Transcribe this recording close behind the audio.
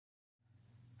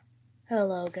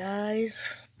Hello guys,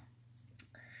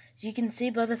 as you can see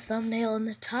by the thumbnail and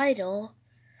the title,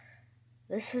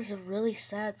 this is a really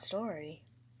sad story,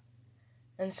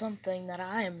 and something that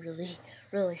I am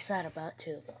really sad about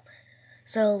too.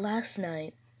 So last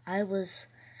night, I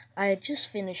had just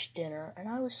finished dinner, and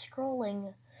I was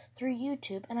scrolling through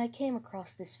YouTube, and I came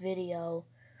across this video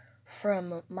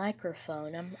from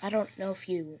Microphone. I don't know if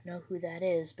you know who that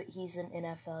is, but he's an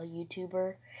NFL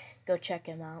YouTuber. Go check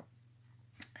him out.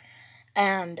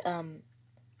 And,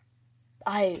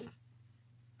 I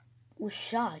was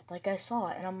shocked. Like, I saw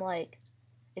it, and I'm like,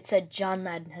 it said John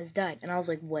Madden has died. And I was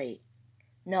like, wait,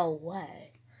 no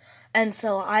way. And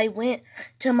so I went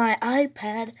to my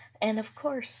iPad, and of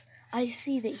course, I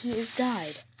see that he has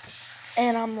died.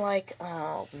 And I'm like,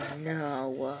 oh,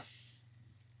 no.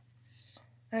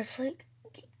 And it's like,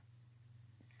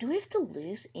 do we have to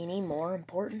lose any more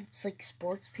important,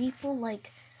 sports people?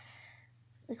 Like,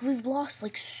 we've lost,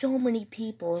 so many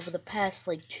people over the past,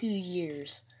 2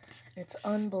 years. And it's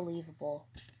unbelievable.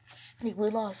 We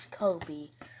lost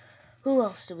Kobe. Who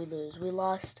else did we lose? We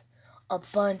lost a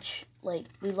bunch,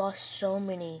 we lost so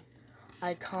many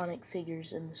iconic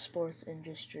figures in the sports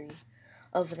industry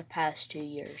over the past 2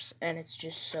 years. And it's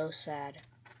just so sad.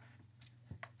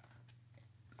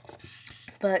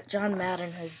 But John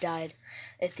Madden has died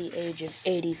at the age of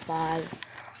 85.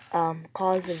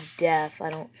 Cause of death, I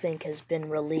don't think, has been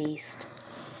released.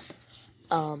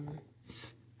 John,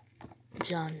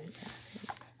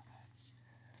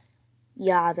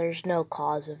 yeah, there's no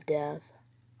cause of death.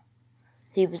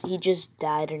 He just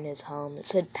died in his home. It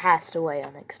said passed away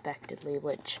unexpectedly,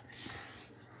 which,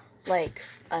 I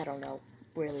don't know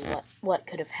really what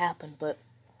could have happened, but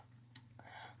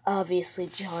obviously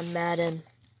John Madden,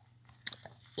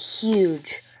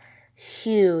 huge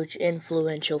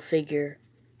influential figure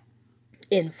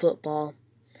in football.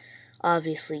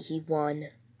 Obviously, he won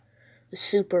the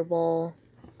Super Bowl.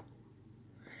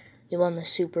 He won the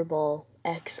Super Bowl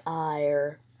XI,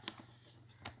 or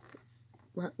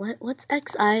what's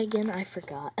XI again? I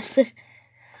forgot.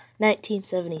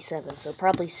 1977, so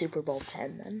probably Super Bowl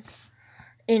 10 then.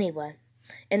 Anyway,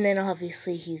 and then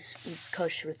obviously he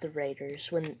coached with the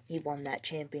Raiders when he won that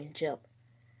championship.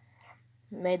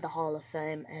 Made the Hall of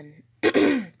Fame, and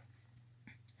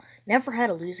never had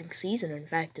a losing season, in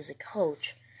fact, as a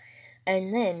coach.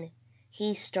 And then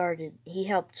he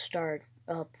helped start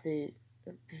up the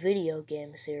video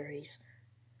game series,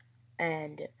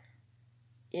 and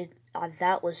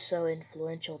that was so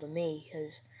influential to me,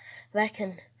 because back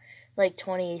in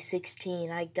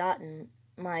 2016, I gotten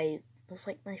my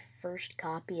first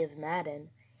copy of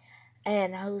Madden,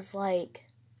 and I was like,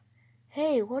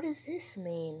 hey, what does this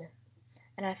mean?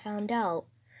 And I found out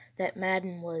that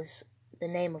Madden was the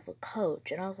name of a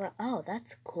coach, and I was like, oh,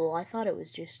 that's cool. I thought it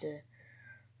was just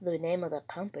the name of the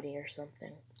company or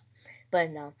something,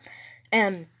 but no.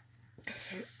 And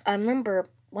I remember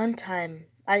one time,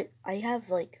 I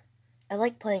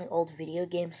like playing old video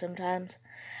games sometimes,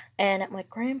 and at my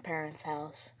grandparents'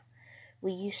 house,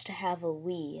 we used to have a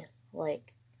Wii,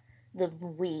 the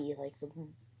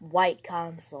white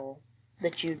console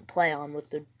that you'd play on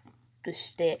with the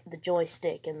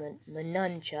joystick, and the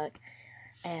nunchuck,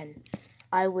 and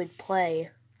I would play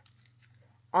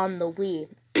on the Wii.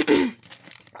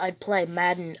 I'd play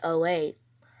Madden 08.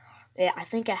 Yeah, I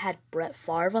think I had Brett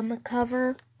Favre on the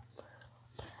cover,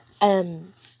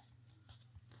 and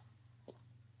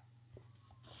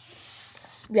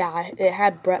yeah, it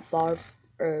had Brett Favre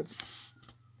or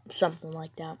something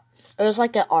like that. It was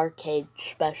like an arcade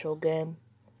special game.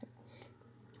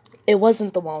 It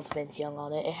wasn't the one with Vince Young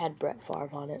on it. It had Brett Favre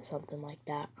on it, something like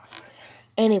that.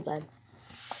 Anyway,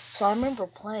 so I remember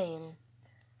playing,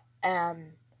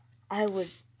 and I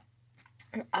would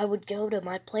go to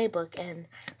my playbook, and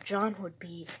John would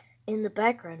be in the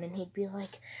background, and he'd be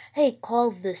like, hey, call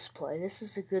this play. This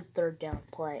is a good third down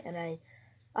play. And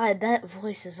that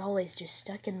voice is always just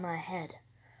stuck in my head,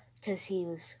 because he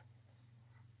was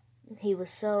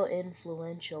so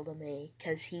influential to me,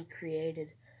 because he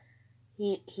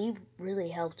really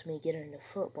helped me get into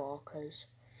football, because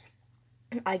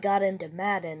I got into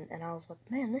Madden, and I was like,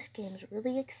 man, this game's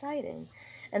really exciting.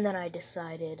 And then I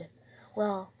decided,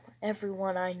 well,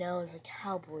 everyone I know is a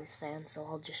Cowboys fan, so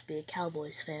I'll just be a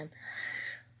Cowboys fan.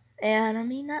 And, I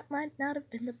mean, that might not have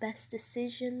been the best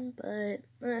decision, but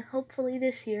hopefully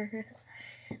this year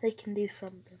they can do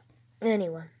something.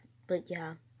 Anyway, but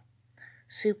yeah,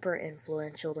 super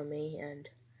influential to me, and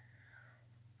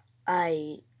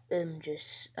I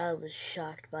was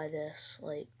shocked by this.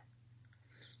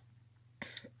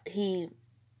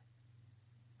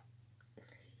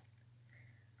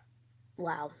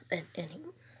 Wow, and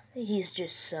he's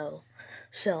just so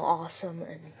so awesome,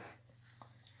 and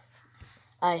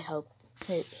I hope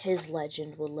his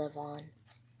legend will live on.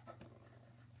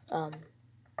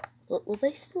 Will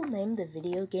they still name the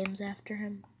video games after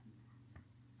him?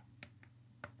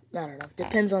 I don't know.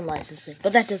 Depends on licensing,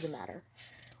 but that doesn't matter.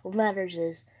 What matters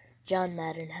is John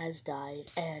Madden has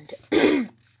died, and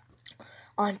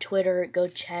on Twitter, go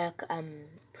check. I'm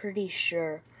pretty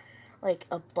sure, like,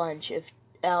 a bunch of,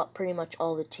 pretty much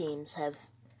all the teams have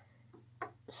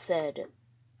said,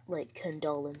 like,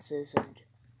 condolences and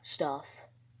stuff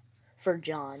for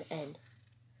John, and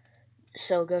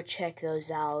so go check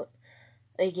those out.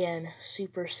 Again,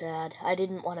 super sad. I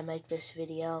didn't want to make this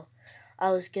video.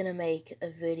 I was gonna make a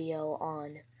video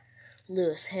on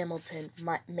Lewis Hamilton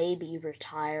maybe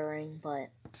retiring, but,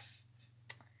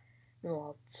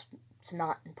 well, it's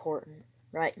not important.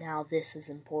 Right now, this is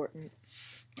important.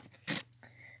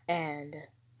 And,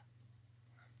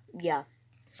 yeah.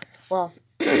 Well,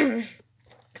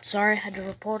 sorry I had to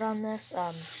report on this.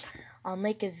 I'll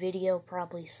make a video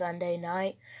probably Sunday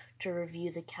night to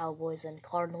review the Cowboys and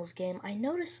Cardinals game. I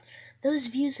noticed those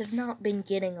views have not been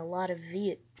getting a lot of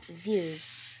views.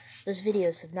 Those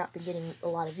videos have not been getting a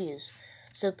lot of views.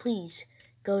 So please,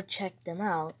 go check them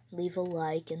out, leave a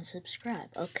like, and subscribe,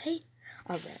 okay?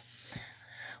 Alright.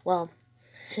 Well,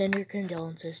 send your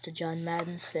condolences to John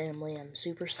Madden's family. I'm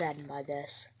super saddened by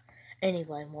this.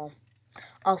 Anyway, well,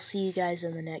 I'll see you guys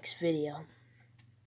in the next video.